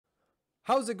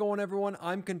How's it going, everyone?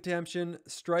 I'm Contemption.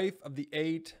 Strife of the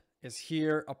 8 is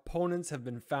here. Opponents have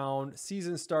been found.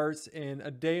 Season starts in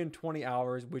a day and 20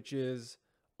 hours, which is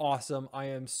awesome. I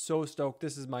am so stoked.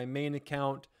 This is my main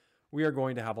account. We are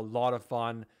going to have a lot of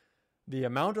fun. The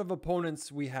amount of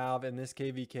opponents we have in this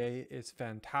KvK is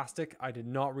fantastic. I did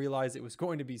not realize it was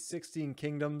going to be 16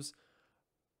 kingdoms.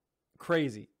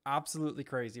 Crazy, absolutely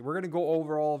crazy. We're going to go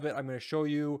over all of it. I'm going to show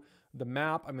you the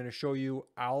map. I'm going to show you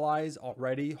allies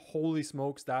already. Holy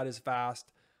smokes, that is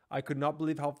fast. I could not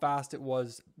believe how fast it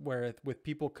was with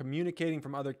people communicating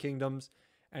from other kingdoms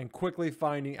and quickly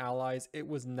finding allies. It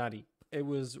was nutty. It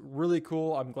was really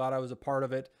cool. I'm glad I was a part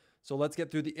of it. So let's get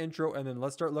through the intro and then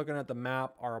let's start looking at the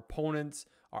map, our opponents,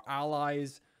 our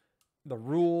allies, the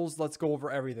rules. Let's go over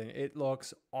everything. It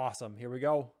looks awesome. Here we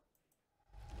go.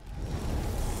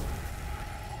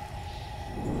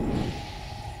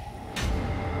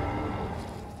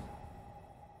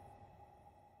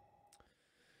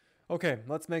 Okay,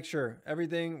 let's make sure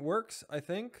everything works. I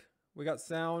think we got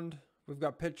sound, we've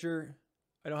got picture.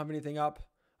 I don't have anything up.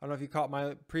 I don't know if you caught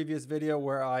my previous video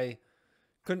where I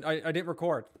didn't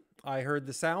record. I heard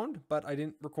the sound, but I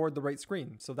didn't record the right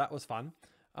screen. So that was fun.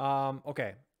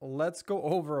 Okay, let's go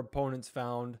over opponents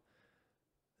found.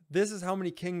 This is how many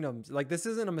kingdoms. Like, this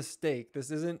isn't a mistake.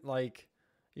 This isn't like,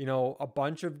 you know, a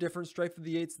bunch of different Strife of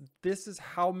the 8s. This is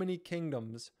how many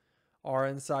kingdoms are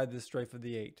inside the Strife of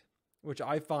the 8, which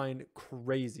I find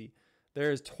crazy.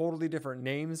 There's totally different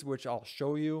names, which I'll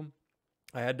show you.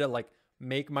 I had to like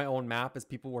make my own map as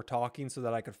people were talking so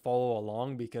that I could follow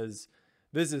along because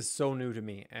this is so new to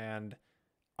me and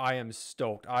I am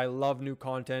stoked. I love new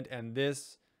content and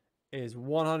this is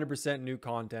 100% new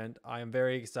content. I am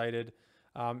very excited.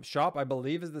 Shop, I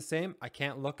believe, is the same. I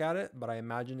can't look at it, but I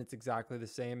imagine it's exactly the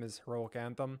same as Heroic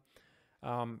Anthem.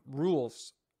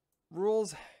 Rules,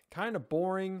 kind of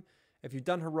boring. If you've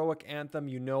done Heroic Anthem,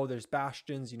 you know there's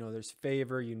Bastions, you know there's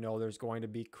Favor, you know there's going to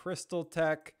be Crystal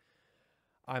Tech.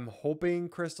 I'm hoping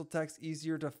Crystal Tech's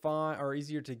easier to find or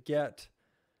easier to get.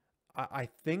 I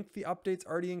think the updates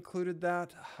already included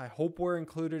that. I hope we're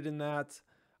included in that.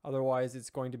 Otherwise,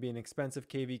 it's going to be an expensive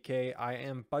KvK. I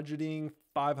am budgeting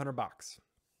 500 bucks.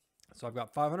 So I've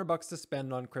got 500 bucks to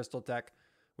spend on Crystal Tech,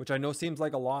 which I know seems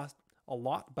like a lot,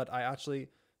 but I actually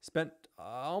spent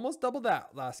almost double that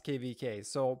last KvK.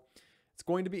 So it's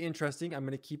going to be interesting. I'm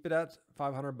going to keep it at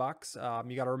 500 bucks.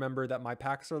 You got to remember that my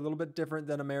packs are a little bit different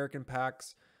than American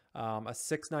packs. A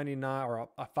 $6.99 or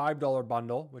a $5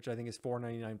 bundle, which I think is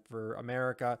 $4.99 for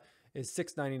America, is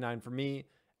 $6.99 for me.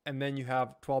 And then you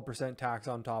have 12% tax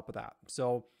on top of that.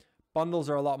 So bundles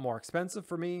are a lot more expensive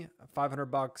for me. 500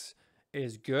 bucks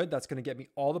is good. That's going to get me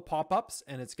all the pop-ups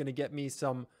and it's going to get me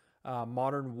some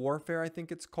Modern Warfare, I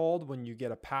think it's called, when you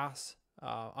get a pass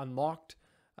unlocked.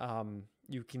 I'm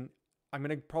going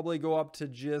to probably go up to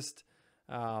just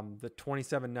the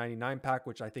 $27.99 pack,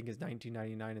 which I think is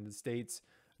 $19.99 in the States.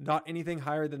 Not anything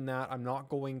higher than that. I'm not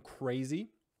going crazy,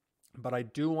 but I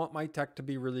do want my tech to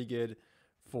be really good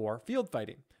for field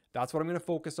fighting. That's what I'm going to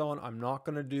focus on. I'm not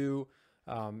going to do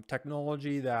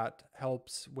technology that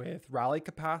helps with rally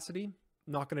capacity.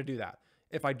 I'm not going to do that.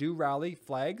 If I do rally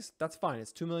flags, that's fine.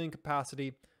 It's 2 million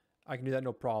capacity. I can do that,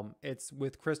 no problem. It's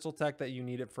with Crystal Tech that you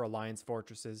need it for Alliance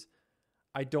Fortresses.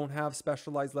 I don't have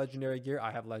specialized legendary gear.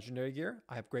 I have legendary gear.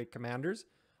 I have great commanders.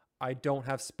 I don't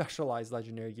have specialized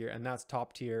legendary gear, and that's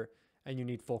top tier, and you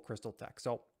need full Crystal Tech.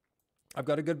 So I've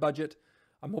got a good budget.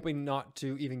 I'm hoping not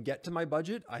to even get to my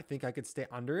budget. I think I could stay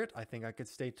under it. I think I could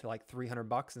stay to like 300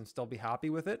 bucks and still be happy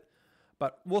with it.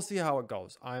 But we'll see how it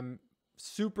goes. I'm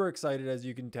super excited, as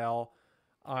you can tell.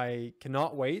 I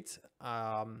cannot wait.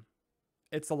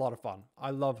 It's a lot of fun.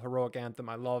 I love Heroic Anthem.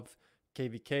 I love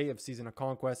KvK of Season of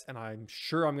Conquest, and I'm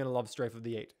sure I'm going to love Strife of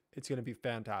the 8. It's going to be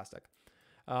fantastic.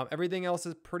 Everything else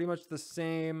is pretty much the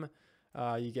same.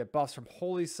 You get buffs from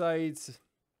holy sites,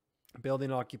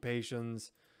 building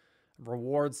occupations,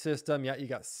 reward system. Yeah, you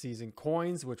got season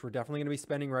coins, which we're definitely going to be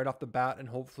spending right off the bat, and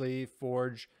hopefully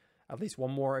forge at least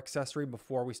one more accessory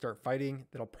before we start fighting.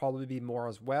 That'll probably be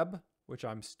Mora's Web, which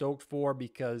I'm stoked for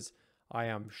because I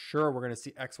am sure we're going to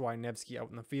see XY Nevsky out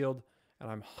in the field,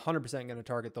 and I'm 100% going to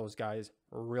target those guys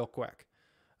real quick.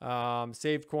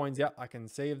 Saved coins, yeah, I can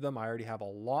save them. I already have a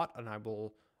lot, and I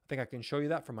think I can show you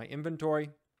that from my inventory.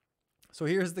 So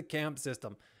here's the camp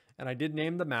system, and I did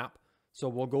name the map, so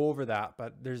we'll go over that.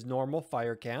 But there's normal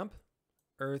fire camp,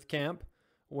 earth camp,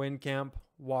 wind camp,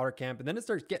 water camp, and then it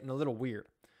starts getting a little weird.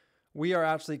 We are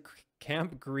actually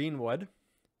Camp Greenwood.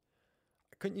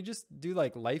 Couldn't you just do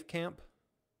like life camp?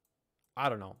 I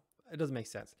don't know. It doesn't make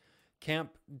sense.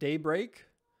 Camp Daybreak.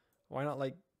 Why not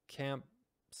like Camp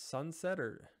Sunset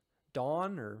or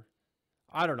Dawn? Or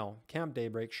I don't know. Camp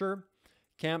Daybreak, sure.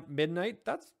 Camp Midnight,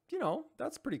 that's, you know,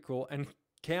 that's pretty cool. And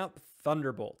Camp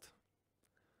Thunderbolt.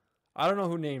 I don't know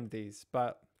who named these,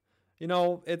 but, you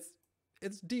know, it's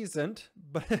decent,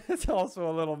 but it's also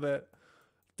a little bit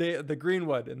the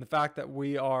Greenwood, and the fact that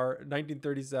we are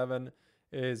 1937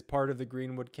 is part of the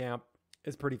Greenwood camp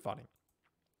is pretty funny.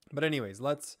 But anyways,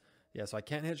 so I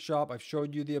can't hit shop. I've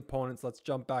showed you the opponents. Let's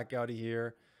jump back out of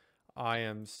here. I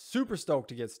am super stoked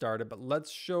to get started, but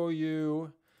let's show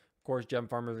you, of course, gem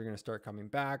farmers are going to start coming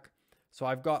back. So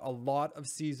I've got a lot of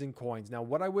season coins. Now,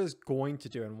 what I was going to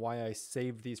do and why I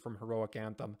saved these from Heroic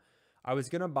Anthem, I was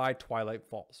going to buy Twilight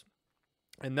Falls.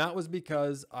 And that was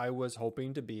because I was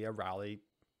hoping to be a rally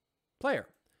player.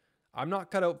 I'm not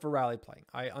cut out for rally playing.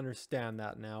 I understand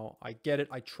that now. I get it.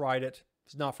 I tried it.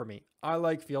 It's not for me. I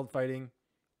like field fighting.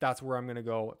 That's where I'm going to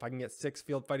go. If I can get 6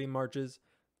 field fighting marches,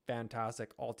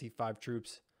 fantastic. All T5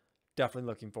 troops. Definitely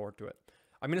looking forward to it.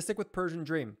 I'm going to stick with Persian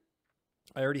Dream.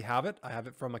 I already have it. I have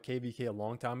it from a KvK a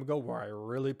long time ago where I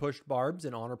really pushed barbs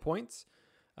and honor points.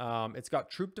 It's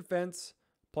got troop defense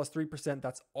plus 3%.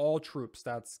 That's all troops.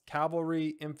 That's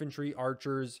cavalry, infantry,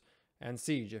 archers, and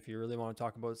siege, if you really want to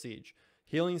talk about siege.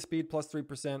 Healing speed plus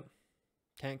 3%.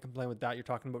 Can't complain with that. You're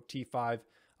talking about T5.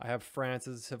 I have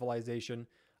France's civilization.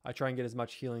 I try and get as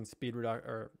much healing speed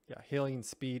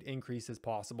increase as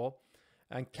possible.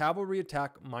 And cavalry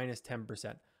attack minus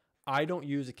 10%. I don't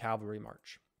use a cavalry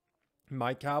march.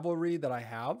 My cavalry that I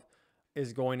have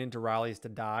is going into rallies to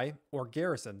die or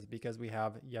garrisons because we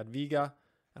have Jadwiga,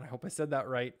 and I hope I said that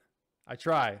right. I'm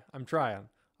trying.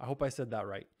 I hope I said that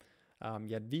right.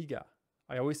 Jadwiga.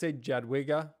 I always say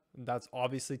Jadwiga. That's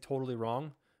obviously totally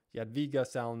wrong. Jadwiga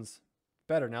sounds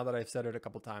better now that I've said it a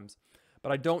couple times.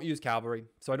 But I don't use cavalry,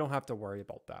 so I don't have to worry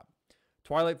about that.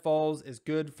 Twilight Falls is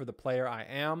good for the player I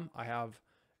am. I have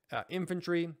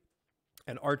infantry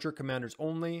and archer commanders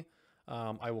only.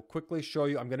 I will quickly show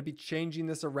you. I'm going to be changing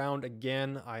this around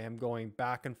again. I am going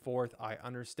back and forth. I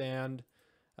understand.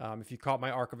 If you caught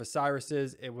my Ark of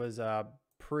Osiris's, it was a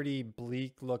pretty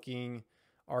bleak looking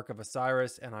Ark of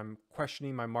Osiris, and I'm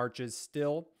questioning my marches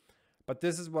still. But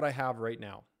this is what I have right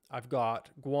now. I've got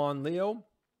Guan Leo,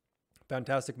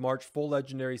 fantastic march, full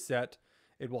legendary set.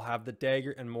 It will have the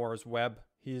dagger and Mora's Web.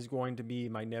 He is going to be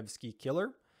my Nevsky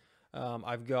killer.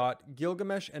 I've got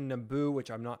Gilgamesh and Naboo, which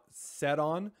I'm not set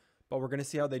on, but we're going to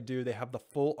see how they do. They have the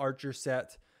full archer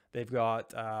set. They've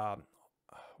got,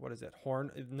 what is it?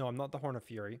 Horn? No, I'm not the Horn of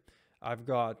Fury. I've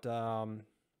got, I'm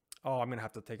going to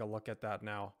have to take a look at that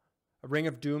now. A Ring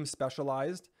of Doom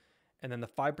specialized, and then the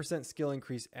 5% skill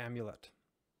increase amulet.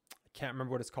 I can't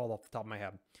remember what it's called off the top of my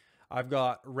head. I've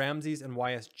got Ramses and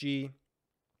YSG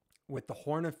with the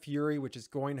Horn of Fury, which is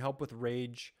going to help with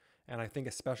rage, and I think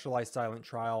a specialized silent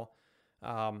trial.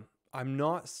 I'm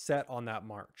not set on that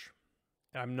march.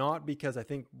 I'm not, because I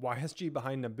think YSG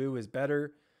behind Naboo is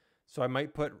better. So I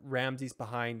might put Ramses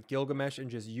behind Gilgamesh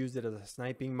and just use it as a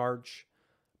sniping march.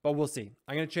 But we'll see.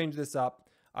 I'm going to change this up.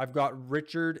 I've got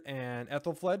Richard and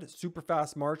Ethelfled, super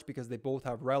fast march because they both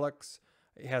have relics.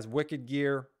 It has wicked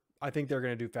gear. I think they're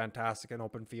going to do fantastic in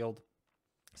open field,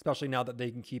 especially now that they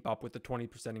can keep up with the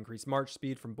 20% increased march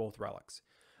speed from both relics.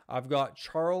 I've got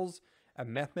Charles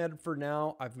and Mehmed for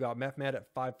now. I've got Mehmed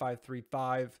at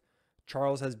 5535.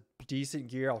 Charles has decent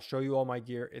gear. I'll show you all my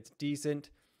gear. It's decent.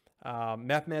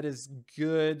 Mehmed is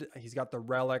good. He's got the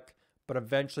relic, but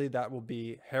eventually that will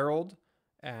be Harold.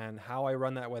 And how I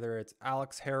run that, whether it's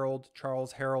Alex Harold,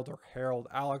 Charles Harold, or Harold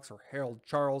Alex, or Harold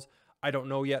Charles, I don't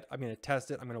know yet. I'm going to test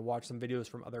it. I'm going to watch some videos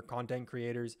from other content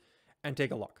creators and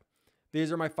take a look.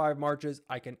 These are my 5 marches.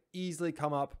 I can easily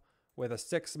come up with a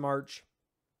 6th march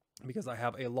because I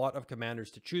have a lot of commanders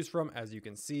to choose from. As you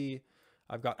can see,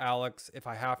 I've got Alex. If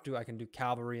I have to, I can do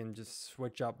cavalry and just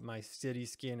switch up my city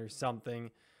skin or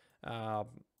something.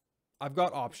 I've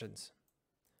got options.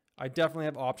 I definitely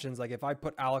have options. Like if I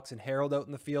put Alex and Harold out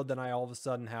in the field, then I all of a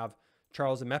sudden have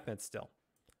Charles and Mehmed still.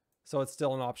 So it's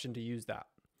still an option to use that.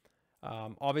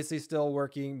 Obviously still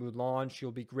working. Mulan,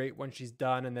 she'll be great when she's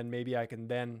done. And then maybe I can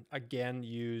then again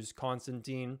use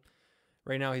Constantine.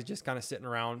 Right now he's just kind of sitting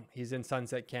around. He's in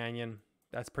Sunset Canyon.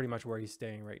 That's pretty much where he's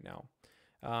staying right now.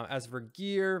 As for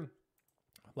gear,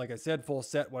 like I said, full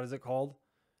set. What is it called?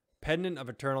 Pendant of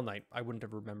Eternal Night. I wouldn't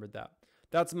have remembered that.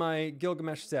 That's my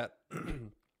Gilgamesh set.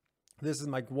 This is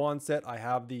my Guan set. I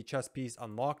have the chest piece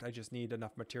unlocked. I just need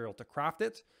enough material to craft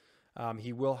it.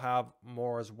 He will have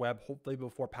Mora's Web hopefully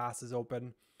before pass is open.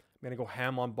 I'm going to go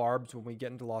ham on barbs when we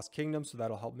get into Lost Kingdom, so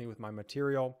that'll help me with my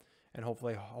material. And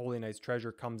hopefully Holy Knight's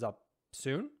Treasure comes up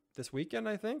soon, this weekend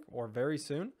I think, or very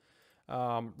soon.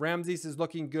 Ramses is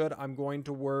looking good. I'm going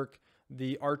to work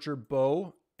the Archer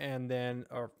Bow and then,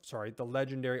 or sorry, the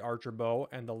legendary archer bow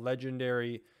and the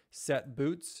legendary set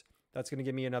boots. That's going to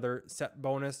give me another set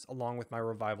bonus along with my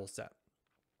revival set,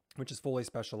 which is fully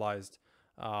specialized.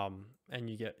 And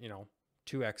you get,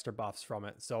 2 extra buffs from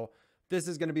it. So this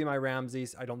is going to be my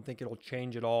Ramses. I don't think it'll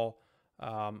change at all.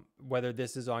 Whether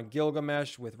this is on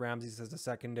Gilgamesh with Ramses as a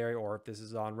secondary, or if this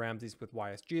is on Ramses with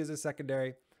YSG as a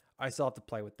secondary, I still have to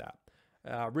play with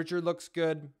that. Richard looks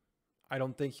good. I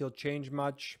don't think he'll change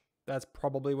much. That's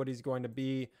probably what he's going to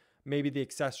be. Maybe the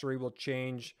accessory will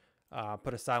change.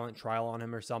 Put a silent trial on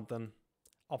him or something.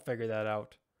 I'll figure that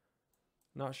out.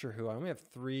 Not sure who. I only have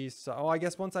 3. So, I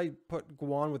guess once I put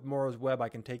Guan with Moro's Web, I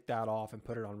can take that off and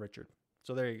put it on Richard.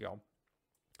 So there you go.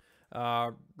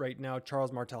 Right now,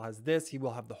 Charles Martel has this. He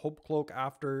will have the Hope Cloak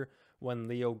after when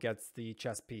Leo gets the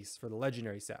chest piece for the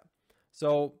legendary set.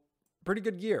 So pretty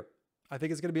good gear. I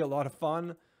think it's going to be a lot of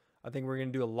fun. I think we're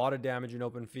going to do a lot of damage in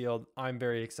open field. I'm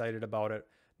very excited about it.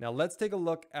 Now let's take a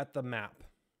look at the map.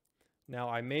 Now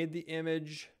I made the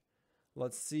image.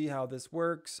 Let's see how this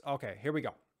works. Okay, here we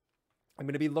go. I'm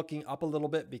going to be looking up a little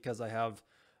bit because I have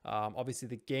obviously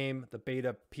the game, the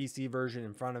beta PC version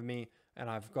in front of me, and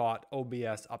I've got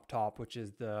OBS up top, which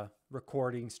is the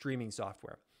recording streaming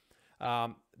software.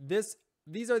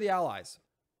 These are the allies.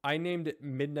 I named it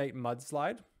Midnight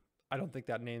Mudslide. I don't think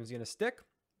that name's going to stick,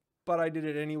 but I did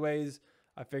it anyways.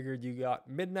 I figured you got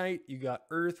Midnight, you got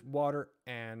Earth, Water,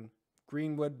 and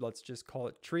Greenwood. Let's just call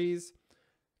it trees.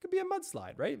 It could be a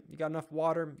mudslide, right? You got enough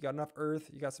water, you got enough earth,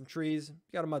 you got some trees, you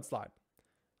got a mudslide.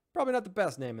 Probably not the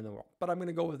best name in the world, but I'm going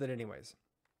to go with it anyways.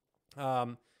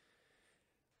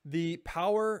 The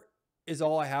power is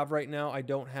all I have right now. I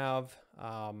don't have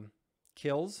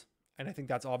kills, and I think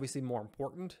that's obviously more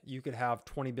important. You could have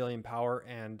 20 billion power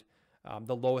and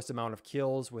the lowest amount of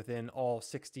kills within all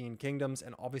 16 kingdoms,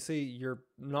 and obviously you're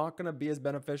not going to be as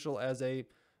beneficial as a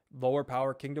lower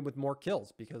power kingdom with more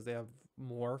kills because they have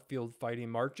more field fighting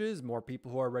marches, more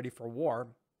people who are ready for war,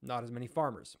 not as many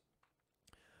farmers.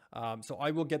 So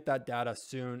I will get that data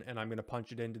soon, and I'm going to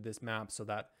punch it into this map so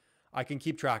that I can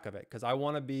keep track of it, because I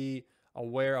want to be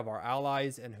aware of our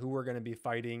allies and who we're going to be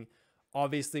fighting.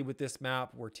 Obviously, with this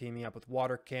map, we're teaming up with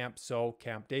Water Camp, so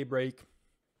Camp Daybreak,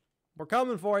 we're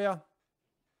coming for you.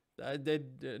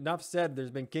 Enough said.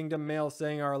 There's been Kingdom Mail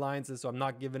saying our alliances, so I'm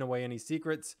not giving away any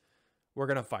secrets. We're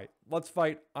going to fight. Let's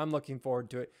fight. I'm looking forward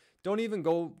to it. Don't even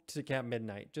go to Camp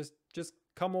Midnight. Just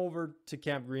come over to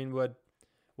Camp Greenwood.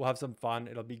 We'll have some fun.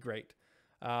 It'll be great.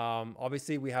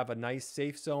 Obviously, we have a nice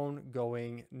safe zone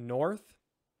going north,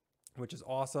 which is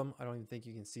awesome. I don't even think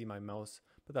you can see my mouse,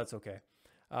 but that's okay.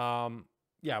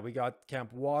 Yeah, we got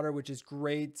Camp Water, which is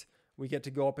great. We get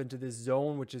to go up into this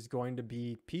zone, which is going to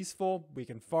be peaceful. We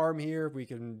can farm here. We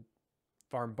can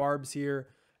farm barbs here.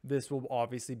 This will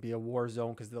obviously be a war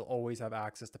zone because they'll always have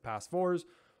access to pass 4s.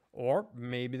 Or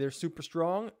maybe they're super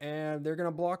strong and they're going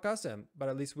to block us in. But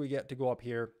at least we get to go up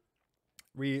here,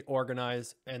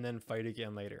 reorganize, and then fight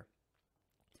again later.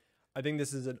 I think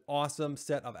this is an awesome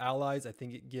set of allies. I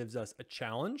think it gives us a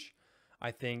challenge.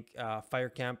 I think Fire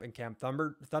Camp and Camp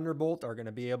Thunderbolt are going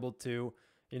to be able to,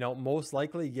 most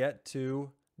likely get to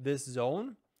this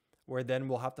zone where then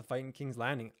we'll have to fight in King's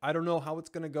Landing. I don't know how it's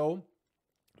going to go,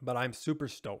 but I'm super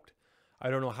stoked. I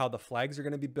don't know how the flags are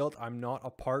going to be built. I'm not a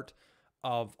part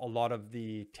of a lot of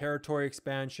the territory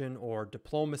expansion or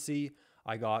diplomacy.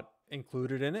 I got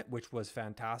included in it, which was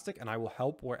fantastic, and I will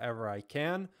help wherever I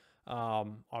can.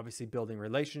 Obviously building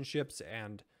relationships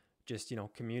and just,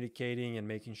 communicating and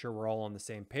making sure we're all on the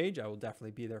same page. I will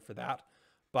definitely be there for that.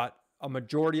 But a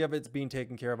majority of it's being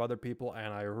taken care of other people,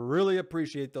 and I really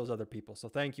appreciate those other people. So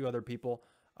thank you, other people.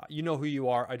 You know who you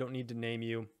are. I don't need to name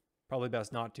you. Probably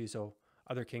best not to, so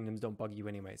other kingdoms don't bug you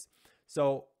anyways.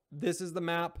 So this is the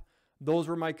map. Those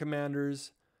were my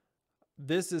commanders.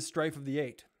 This is Strife of the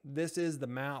 8. This is the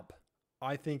map.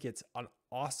 I think it's an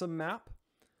awesome map.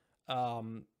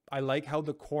 I like how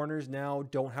the corners now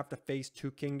don't have to face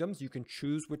 2 kingdoms. You can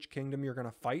choose which kingdom you're going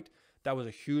to fight. That was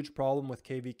a huge problem with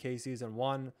KvK Season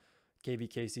 1,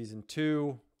 KvK Season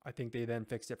 2. I think they then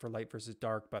fixed it for Light versus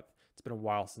Dark, but it's been a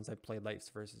while since I played Light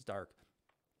versus Dark.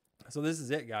 So this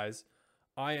is it, guys.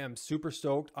 I am super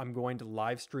stoked. I'm going to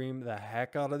live stream the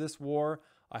heck out of this war.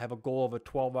 I have a goal of a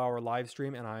 12-hour live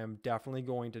stream, and I am definitely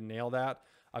going to nail that.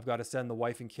 I've got to send the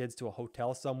wife and kids to a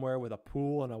hotel somewhere with a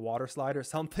pool and a water slide or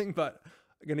something, but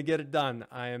I'm going to get it done.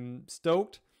 I am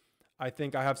stoked. I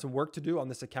think I have some work to do on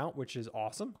this account, which is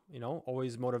awesome.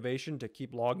 Always motivation to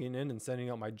keep logging in and sending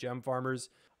out my gem farmers.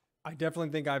 I definitely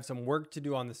think I have some work to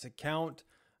do on this account.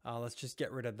 Let's just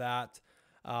get rid of that.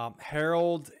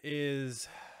 Herald is...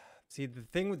 See, the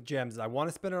thing with gems is I want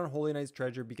to spend it on Holy Knight's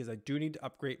treasure because I do need to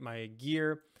upgrade my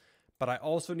gear. but I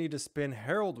also need to spin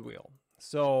Herald Wheel.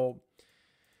 So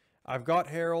I've got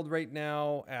Herald right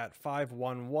now at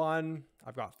 511.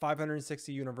 I've got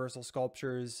 560 universal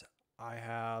sculptures.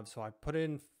 So I put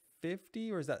in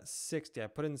 50, or is that 60? I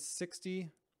put in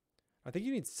 60. I think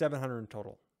you need 700 in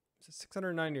total. Is it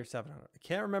 690 or 700? I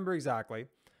can't remember exactly,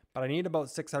 but I need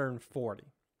about 640.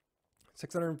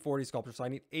 640 sculptures. So I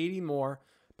need 80 more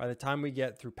by the time we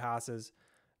get through passes.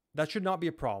 That should not be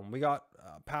a problem. We got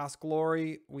Past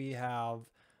Glory. We have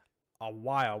a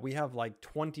while. We have like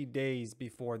 20 days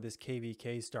before this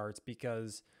KvK starts,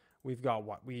 because we've got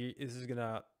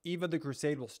Eve of the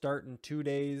Crusade will start in 2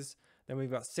 days. Then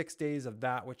we've got 6 days of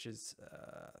that, which is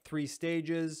 3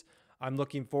 stages. I'm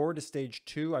looking forward to stage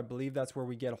 2. I believe that's where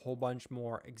we get a whole bunch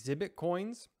more exhibit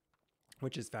coins,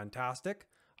 which is fantastic.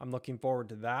 I'm looking forward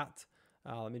to that.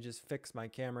 Let me just fix my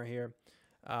camera here.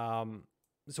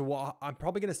 I'm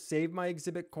probably going to save my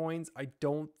exhibit coins. I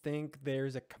don't think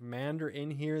there's a commander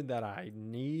in here that I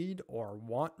need or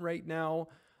want right now.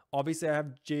 Obviously, I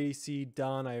have JC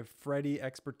done. I have Freddy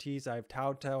expertise. I have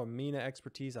Tao and Mina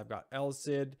expertise. I've got El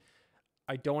Cid.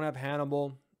 I don't have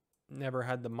Hannibal. Never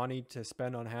had the money to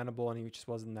spend on Hannibal, and he just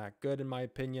wasn't that good in my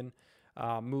opinion.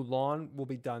 Mulan will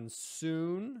be done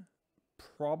soon,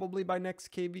 probably by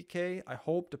next KvK, I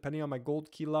hope, depending on my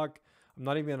gold key luck. I'm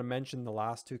not even going to mention the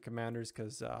last 2 commanders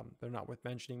because they're not worth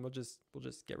mentioning. We'll just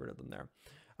get rid of them there.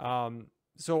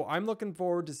 So I'm looking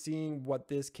forward to seeing what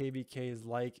this KvK is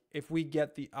like. If we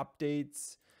get the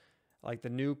updates, like the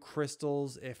new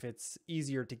crystals, if it's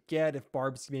easier to get, if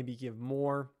barbs maybe give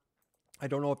more. I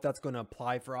don't know if that's going to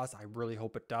apply for us. I really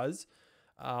hope it does.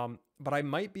 But I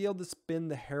might be able to spin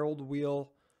the Herald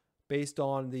Wheel based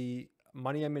on the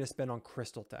money I'm going to spend on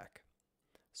Crystal Tech.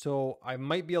 So I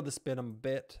might be able to spin them a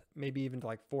bit, maybe even to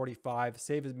like 45,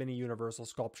 save as many universal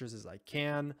sculptures as I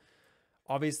can.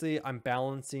 Obviously, I'm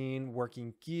balancing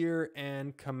working gear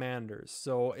and commanders.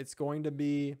 So it's going to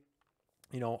be,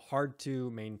 hard to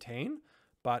maintain,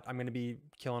 but I'm going to be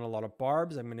killing a lot of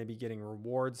barbs. I'm going to be getting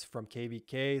rewards from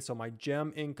KvK. So my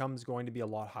gem income is going to be a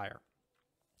lot higher.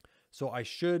 So I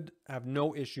should have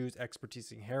no issues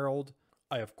expertising Herald.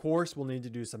 I, of course, will need to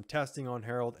do some testing on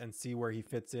Herald and see where he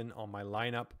fits in on my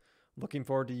lineup. Looking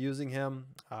forward to using him.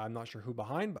 I'm not sure who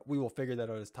behind, but we will figure that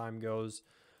out as time goes.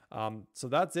 So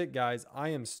that's it, guys. I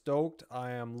am stoked.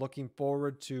 I am looking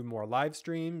forward to more live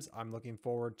streams. I'm looking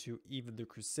forward to Eve of the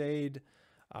Crusade.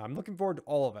 I'm looking forward to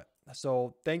all of it.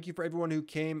 So thank you for everyone who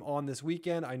came on this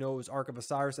weekend. I know it was Ark of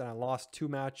Osiris and I lost 2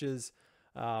 matches,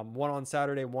 one on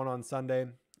Saturday, one on Sunday.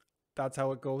 That's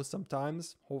how it goes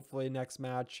sometimes. Hopefully next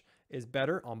match is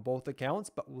better on both accounts,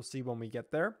 but we'll see when we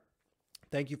get there.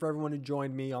 Thank you for everyone who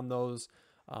joined me on those.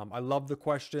 I love the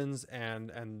questions and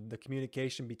the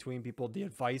communication between people, the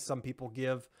advice some people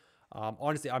give.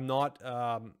 Honestly,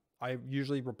 I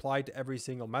usually reply to every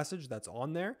single message that's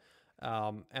on there.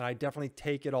 And I definitely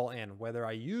take it all in. Whether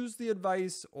I use the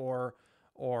advice or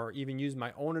even use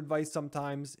my own advice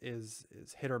sometimes is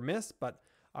hit or miss, but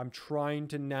I'm trying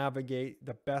to navigate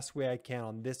the best way I can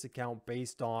on this account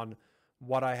based on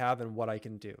what I have and what I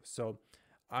can do. So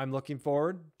I'm looking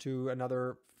forward to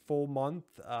another full month,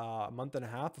 month and a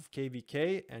half of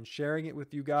KvK and sharing it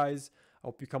with you guys. I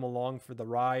hope you come along for the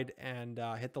ride and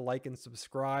hit the like and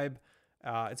subscribe.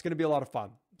 It's going to be a lot of fun.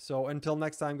 So until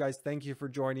next time, guys, thank you for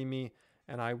joining me,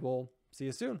 and I will see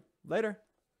you soon. Later.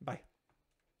 Bye.